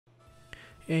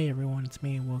Hey everyone, it's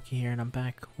me, Wokey here, and I'm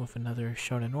back with another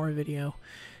Shonen video.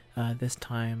 This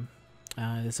time,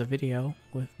 it's a video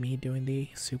with me doing the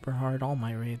super hard All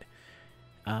Might raid.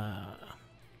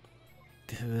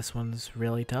 This one's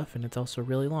really tough, and it's also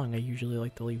really long. I usually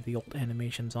like to leave the old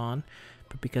animations on,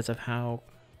 but because of how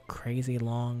crazy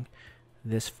long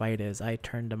this fight is, I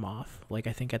turned them off. Like,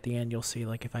 I think at the end you'll see,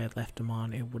 like, if I had left them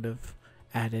on, it would have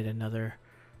added another,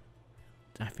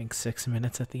 I think, 6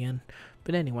 minutes at the end.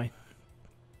 But anyway,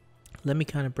 let me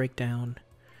kind of break down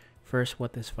first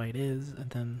what this fight is, and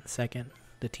then second,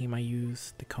 the team I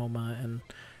use, the coma, and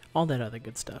all that other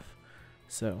good stuff.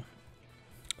 So,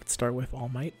 let's start with All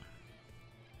Might.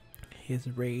 His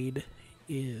raid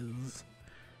is,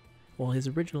 well, his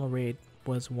original raid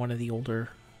was one of the older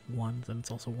ones, and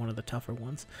it's also one of the tougher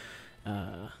ones.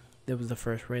 That was the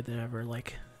first raid that ever,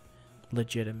 like,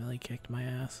 legitimately kicked my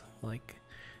ass. Like,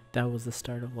 that was the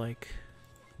start of, like,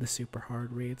 the super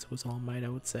hard raids was All Might, I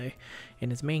would say.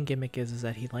 And his main gimmick is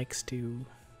that he likes to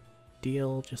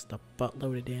deal just a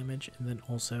buttload of damage and then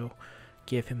also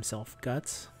give himself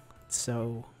guts.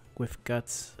 So with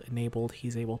guts enabled,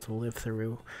 he's able to live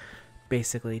through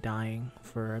basically dying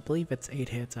for, I believe it's 8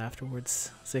 hits afterwards.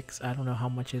 6, I don't know how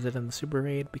much is it in the super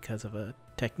raid because of a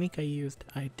technique I used.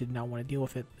 I did not want to deal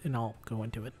with it, and I'll go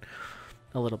into it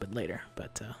a little bit later.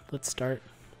 But let's start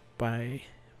by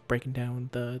breaking down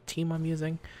the team I'm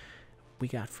using. We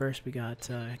got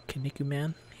Kaniku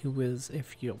Man, who is,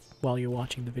 while you're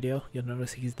watching the video, you'll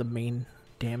notice he's the main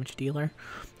damage dealer.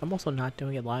 I'm also not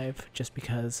doing it live just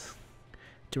because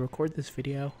to record this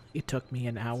video, it took me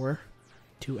an hour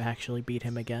to actually beat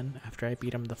him again after I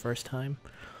beat him the first time.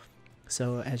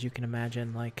 So as you can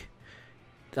imagine, like,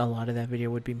 a lot of that video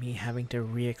would be me having to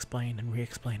re-explain and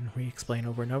re-explain and re-explain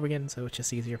over and over again, so it's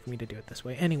just easier for me to do it this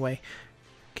way. Anyway,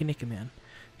 Kaniku Man.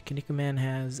 Kaniku Man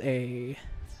has 3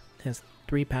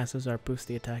 passives are boost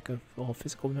the attack of all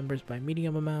physical members by a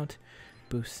medium amount,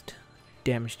 boost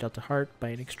damage dealt to heart by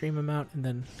an extreme amount, and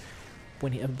then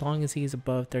as long as he's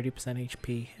above 30%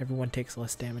 HP, everyone takes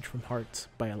less damage from hearts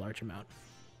by a large amount.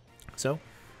 So,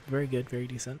 very good, very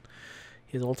decent.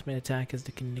 His ultimate attack is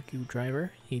the Kaniku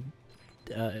Driver. He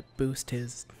boosts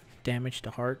his damage to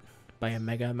heart by a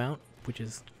mega amount, which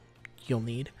is you'll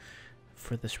need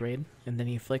for this raid, and then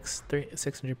he inflicts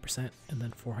 600% and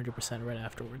then 400% right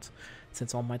afterwards.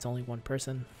 Since All Might's only one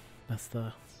person, that's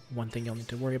the one thing you'll need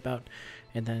to worry about.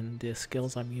 And then the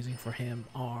skills I'm using for him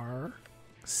are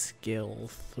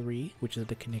skill 3, which is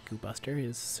the Kaniku Buster,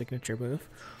 his signature move.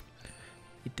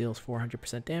 It deals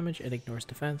 400% damage and ignores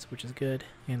defense, which is good.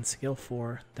 And skill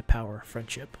 4, the Power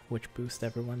Friendship, which boosts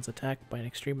everyone's attack by an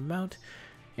extreme amount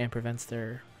and prevents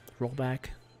their rollback,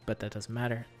 but that doesn't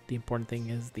matter. The important thing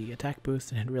is the attack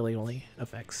boost, and it really only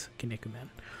affects Kaniku Man.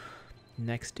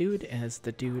 Next dude is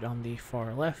the dude on the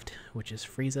far left, which is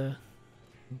Frieza.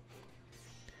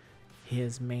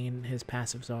 His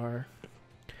passives are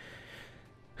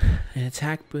an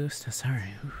attack boost,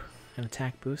 an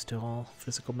attack boost to all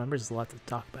physical members. There's a lot to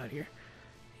talk about here.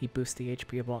 He boosts the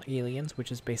HP of all aliens,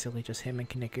 which is basically just him and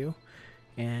Kaniku.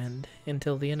 And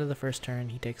until the end of the first turn,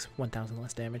 he takes 1000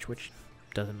 less damage, which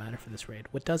doesn't matter for this raid.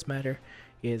 What does matter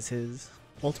is his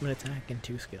ultimate attack and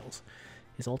 2 skills.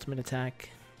 His ultimate attack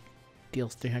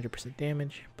deals 300%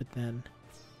 damage, but then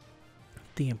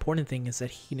the important thing is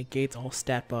that he negates all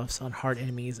stat buffs on hard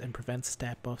enemies and prevents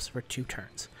stat buffs for 2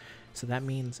 turns. So that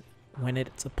means when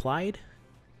it's applied,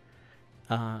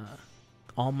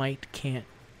 All Might can't,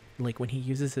 like, when he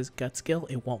uses his gut skill,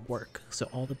 it won't work. So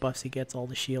all the buffs he gets, all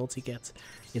the shields he gets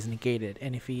is negated,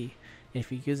 and if you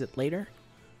use it later,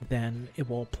 then it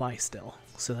will apply still.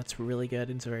 So that's really good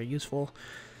and it's very useful.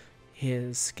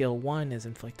 His skill 1 is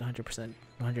inflict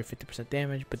 150%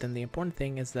 damage, but then the important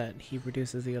thing is that he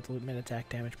reduces the ultimate attack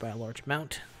damage by a large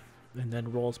amount and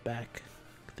then rolls back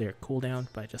their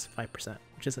cooldown by just 5%,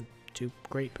 which isn't too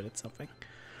great, but it's something.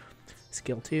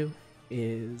 Skill 2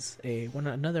 is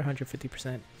another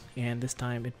 150%, and this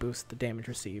time it boosts the damage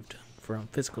received from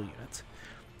physical units.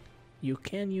 You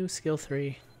can use skill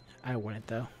 3, I wouldn't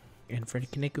though. And for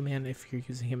Kaniku Man, if you're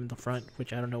using him in the front,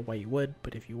 which I don't know why you would,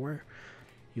 but if you were,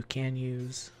 you can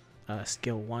use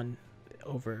skill 1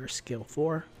 over skill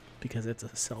 4 because it's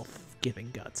a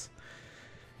self-giving guts.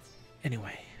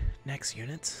 Anyway, next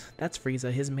units. That's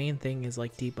Frieza. His main thing is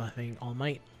like debuffing All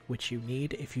Might, which you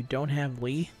need. If you don't have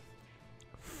Lee,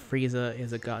 Frieza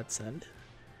is a godsend.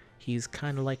 He's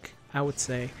kind of like, I would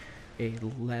say, a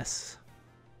less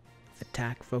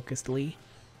attack-focused Lee,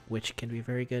 which can be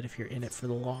very good if you're in it for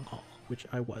the long haul, which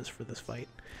I was for this fight.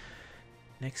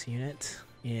 Next unit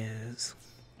is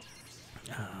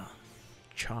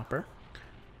Chopper.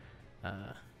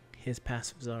 His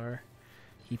passives are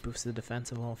He boosts the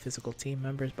defense of all physical team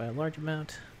members by a large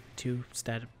amount to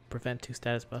prevent 2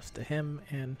 status buffs to him,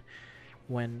 and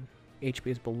when HP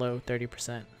is below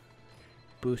 30%,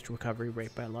 boost recovery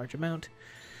rate by a large amount.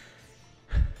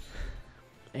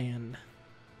 And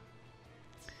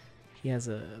he has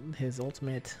his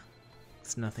ultimate.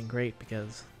 It's nothing great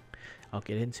because I'll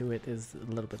get into it is a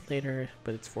little bit later,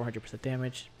 but it's 400%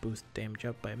 damage, boost damage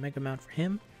up by a mega amount for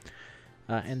him.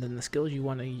 And then the skills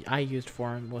I used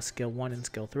for him was skill 1 and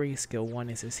skill 3. Skill 1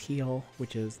 is his heal,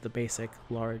 which is the basic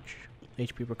large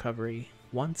HP recovery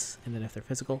once, and then if they're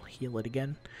physical, heal it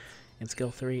again. And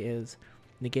skill 3 is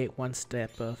negate 1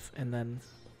 stat buff and then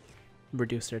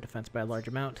reduce their defense by a large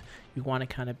amount. You want to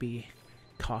kind of be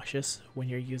cautious when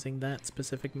you're using that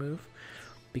specific move,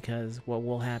 because what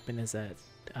will happen is that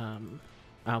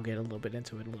I'll get a little bit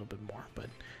into it a little bit more, but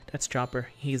that's Chopper.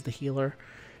 He's the healer.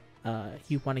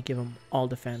 You want to give him all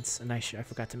defense, and I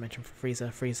forgot to mention for Frieza.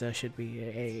 Frieza should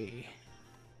be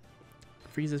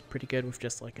Frieza's pretty good with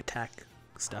just like attack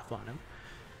stuff on him,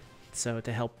 so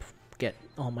to help get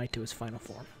All Might to his final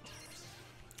form.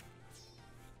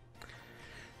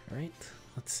 Alright,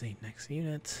 let's see, next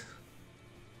unit.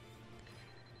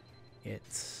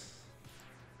 It's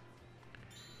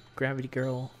Gravity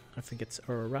Girl. I think it's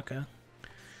Uraraka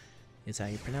is how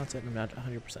you pronounce it. I'm not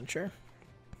 100% sure.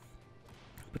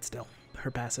 But still,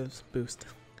 her passives boost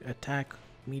attack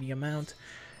medium amount,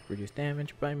 reduce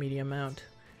damage by medium amount,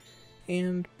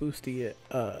 and boost the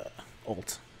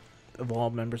ult of all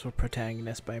members or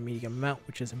protagonists by a medium amount,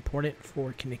 which is important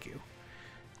for Kinniku.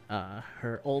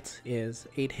 Her ult is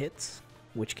 8 hits,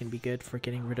 which can be good for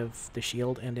getting rid of the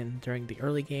shield, and during the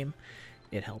early game,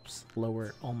 it helps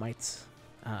lower All Might's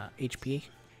HP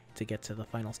to get to the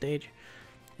final stage.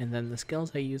 And then the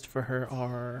skills I used for her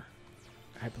are,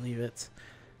 I believe it's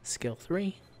skill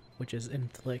 3, which is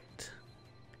inflict.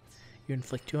 You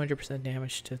inflict 200%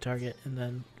 damage to the target and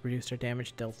then reduce their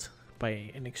damage dealt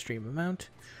by an extreme amount.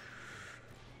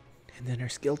 And then her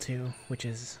skill 2, which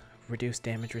is reduce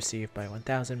damage received by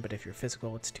 1000, but if you're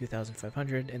physical it's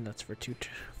 2500, and that's for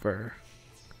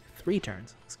 3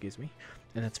 turns, excuse me.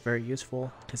 And that's very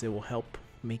useful because it will help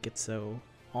make it so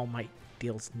All Might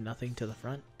deals nothing to the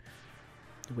front,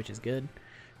 which is good.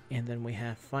 And then we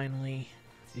have finally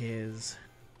is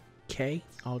K.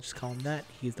 I'll just call him that.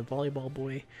 He's the volleyball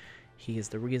boy. He is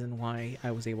the reason why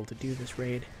I was able to do this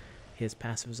raid. His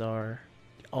passives are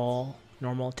all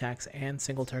normal attacks and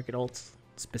single target ults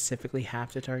specifically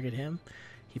have to target him.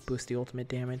 He boosts the ultimate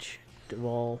damage of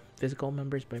all physical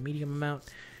members by medium amount,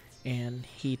 and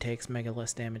he takes mega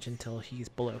less damage until he's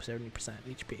below 70%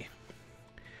 HP.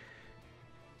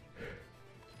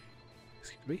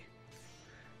 Excuse me.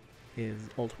 His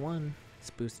ult 1 is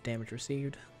boost damage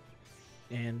received,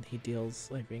 and he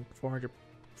deals, I think,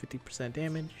 450%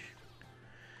 damage.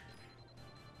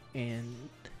 And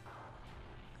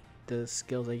the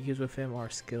skills I use with him are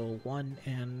skill 1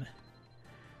 and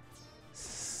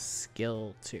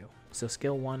skill 2. So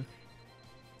skill 1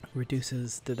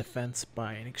 reduces the defense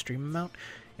by an extreme amount,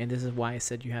 and this is why I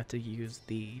said you have to use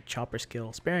the chopper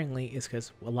skill sparingly, is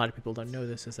because a lot of people don't know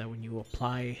this, is that when you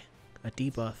apply a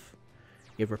debuff,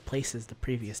 it replaces the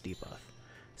previous debuff.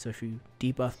 So if you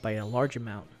debuff by a large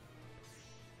amount,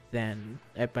 then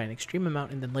by an extreme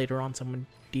amount, and then later on someone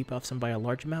debuffs them by a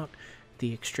large amount,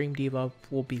 the extreme debuff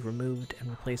will be removed and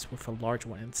replaced with a large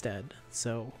one instead.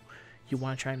 So you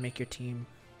want to try and make your team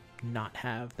not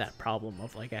have that problem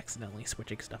of like accidentally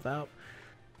switching stuff out.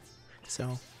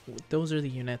 So those are the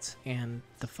units, and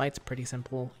the fight's pretty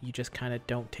simple. You just kind of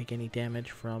don't take any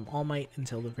damage from All Might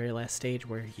until the very last stage,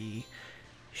 where he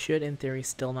should in theory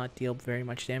still not deal very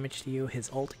much damage to you. His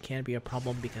ult can be a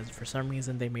problem because for some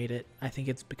reason they made it, I think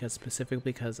it's because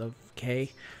specifically because of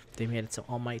K, they made it so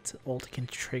All Might's ult can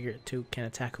can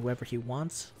attack whoever he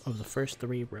wants of the first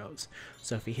 3 rows.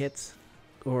 So if he hits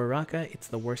Uraraka, it's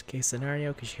the worst case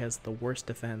scenario because she has the worst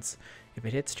defense. If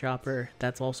it hits Chopper,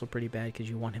 that's also pretty bad because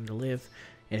you want him to live.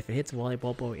 And if it hits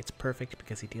Volleyball Boy, it's perfect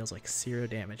because he deals like 0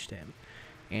 damage to him.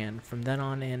 And from then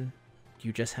on in,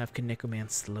 you just have Kinniku Man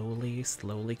slowly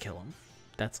kill him.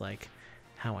 That's like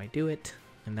how I do it,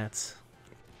 and that's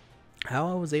how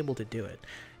I was able to do it.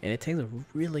 And it takes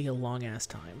a long ass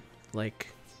time.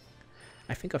 Like,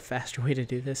 I think a faster way to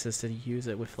do this is to use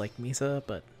it with like Misa,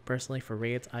 but personally for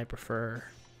raids I prefer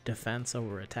defense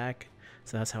over attack,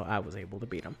 so that's how I was able to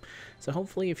beat him. So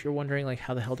hopefully if you're wondering like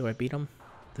how the hell do I beat him,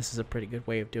 this is a pretty good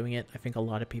way of doing it. I think a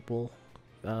lot of people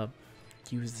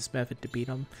use this method to beat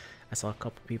him. I saw a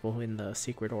couple people in the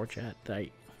secret or chat that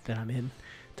I'm in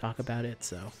talk about it,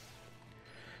 so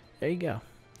there you go.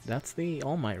 That's the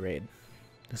All Might raid.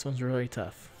 This one's really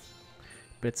tough,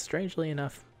 but it's strangely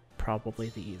enough probably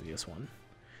the easiest one.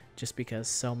 just because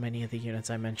so many of the units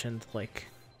I mentioned, like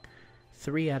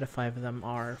 3 out of 5 of them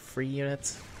are free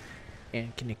units,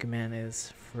 and Kinnikuman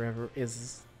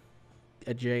is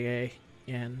a JA,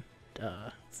 and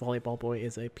Volleyball Boy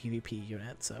is a PvP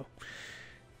unit. So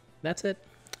that's it.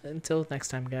 Until next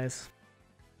time, guys.